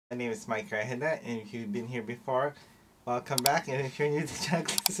My name is Mike Raheda, and if you've been here before, welcome back. And if you're new to the channel,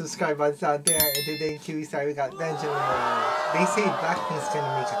 click the subscribe button out there. And today in Kiwis, we got Benjamin. They say BLACKPINK's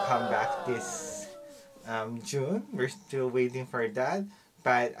gonna make a comeback this June. We're still waiting for that.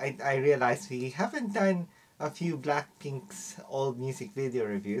 But I realized we haven't done a few BLACKPINK's old music video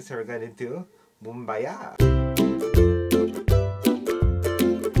reviews, so we're gonna do BOOMBAYAH.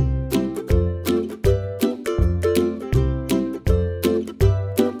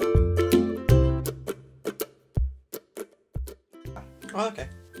 Oh, okay.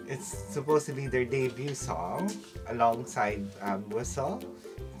 It's supposed to be their debut song alongside Whistle,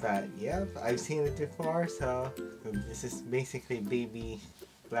 but yeah, I've seen it before, so this is basically baby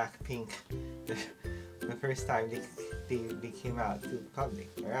BLACKPINK, the first time they came out to the public.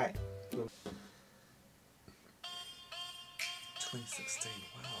 Alright. 2016,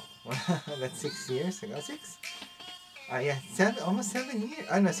 wow. That's 6 years ago. 6? Yeah, almost 7 years.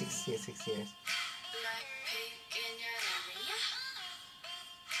 Oh no, 6 years, 6 years.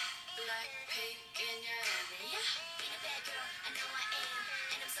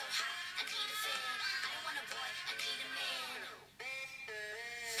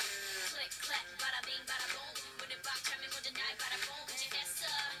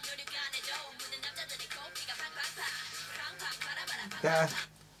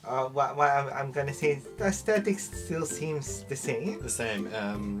 What I'm gonna say, the aesthetic still seems the same. The same,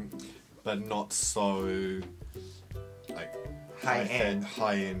 but not so like High end.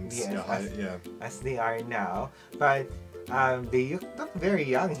 Yes, yeah, as they are now. But they look very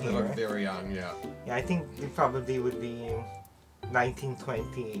young here. They look very young, yeah. Yeah, I think they probably would be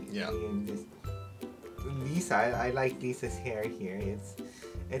 1920. Yeah. In this. Lisa, I like Lisa's hair here.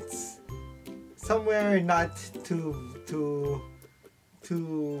 It's somewhere not too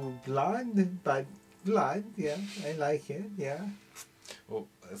blonde, but blonde. Yeah, I like it. Yeah. Well,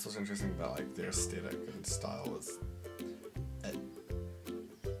 it's what's interesting about like their aesthetic and style is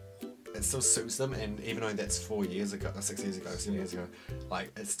it still suits them, and even though that's 4 years ago, 6 years ago, 7 years ago,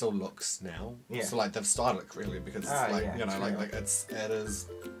 like it still looks now. Yeah. So like they've styled it correctly because it's like, yeah, you know, true. like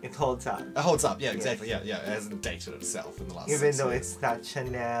It holds up. It holds up, yeah, exactly, yeah. It hasn't dated itself in the last Even 6 though years. it's not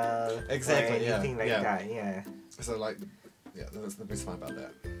Chanel Exactly, or anything like yeah. that. Yeah. So like, yeah, that's the best part about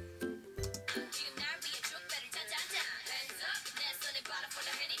that.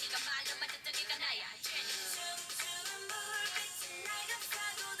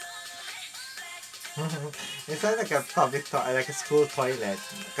 It's not like a like a school toilet,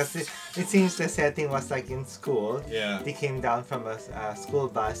 because it seems the setting was like in school. Yeah. They came down from a school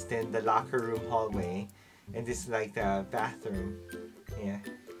bus, then the locker room hallway, and this is like the bathroom. Yeah.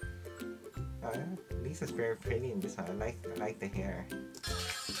 Lisa's very pretty in this one. I like the hair.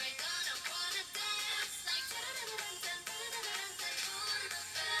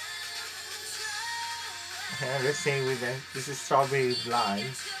 Let's say this is strawberry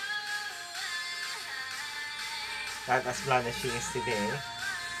blonde. Not as blonde as she is today.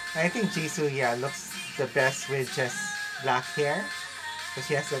 I think Jisoo, yeah, looks the best with just black hair, because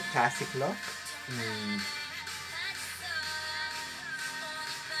she has a classic look.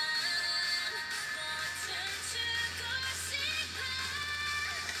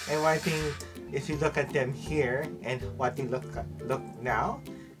 And one thing, if you look at them here and what they look now,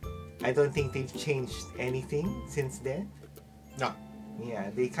 I don't think they've changed anything since then. No. Yeah,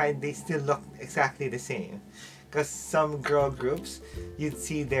 they still look exactly the same. Because some girl groups, you'd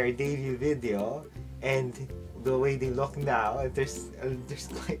see their debut video, and the way they look now, there's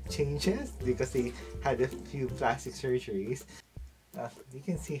quite changes because they had a few plastic surgeries. You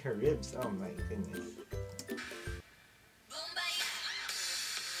can see her ribs. Oh my goodness.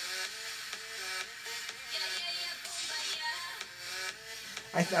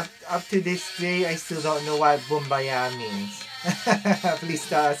 Up to this day, I still don't know what BOOMBAYAH means. Please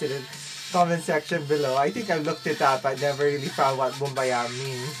tell us in the comment section below. I think I looked it up. I never really found what BOOMBAYAH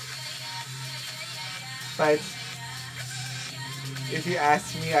means. But if you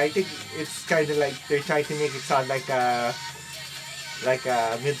ask me, I think it's kind of like they're trying to make it sound like a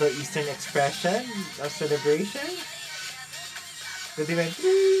Middle Eastern expression of celebration. So they went,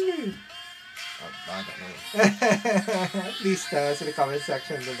 woo! I don't know. Please tell us in the comment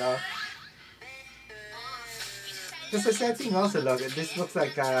section below. Because the setting also this looks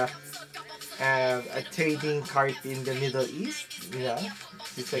like a trading cart in the Middle East, you know?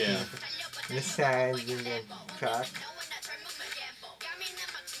 It's like in the sand, in the track.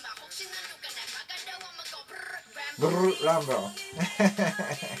 Brrr, Rambo.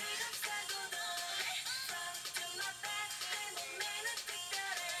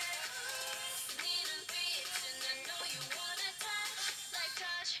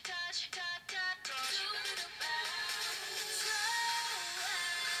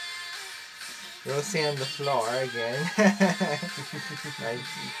 Rosie on the floor again. Like,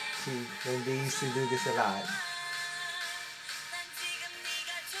 when they used to do this a lot.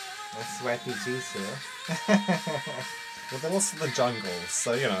 A sweaty Jisoo. Well, they're also the jungle,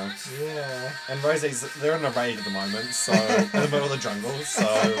 so you know. Yeah. And Rosie's, they're in a raid at the moment, so in the middle of the jungle, so.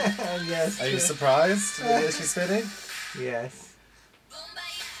 Yes. Are you surprised that she's fitting? Yes.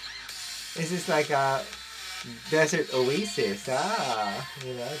 This is like a desert oasis.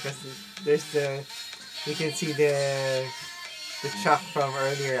 You know, because there's you can see the truck from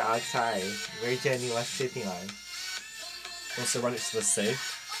earlier outside where Jenny was sitting on. Also run it to the sea.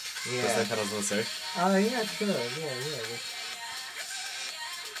 Yeah. There's no pedals on the sea. Oh yeah, true. Yeah.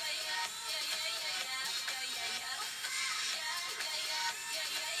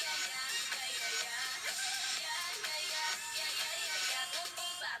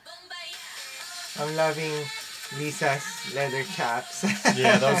 I'm loving Lisa's leather chaps.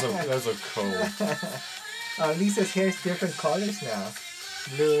 Yeah, those are cool. Oh, Lisa's hair is different colors now.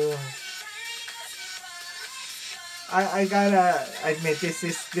 Blue. I gotta admit this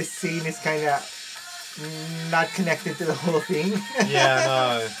scene is kind of not connected to the whole thing. Yeah,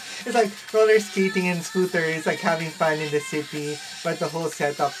 no. It's like roller skating and scooter. It's like having fun in the city, but the whole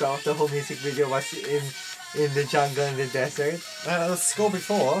setup of the whole music video was in the jungle in the desert. School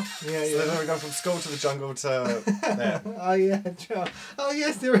before. Yeah, so they've gone from school to the jungle to there. Oh yeah, true. Oh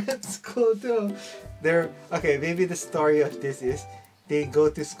yes, they were at school too. Okay. Maybe the story of this is they go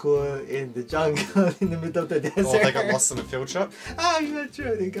to school in the jungle in the middle of the desert. Or they got lost in a field trip. Oh yeah,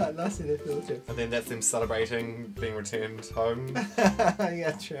 true. They got lost in a field trip. And then that's them celebrating being returned home.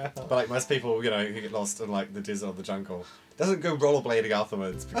 Yeah, true. But like most people, you know, who get lost in like the desert or the jungle, doesn't go rollerblading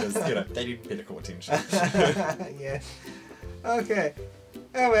afterwards because you know they didn't pay attention. Yes. Okay.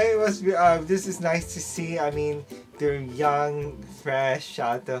 Anyway, it was. This is nice to see. I mean, they're young, fresh,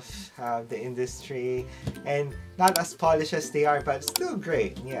 out of the industry, and not as polished as they are, but still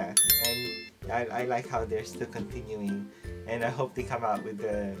great. Yeah, and I like how they're still continuing, and I hope they come out with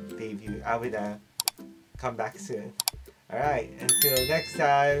the debut. With a comeback soon. All right. Until next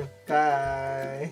time. Bye.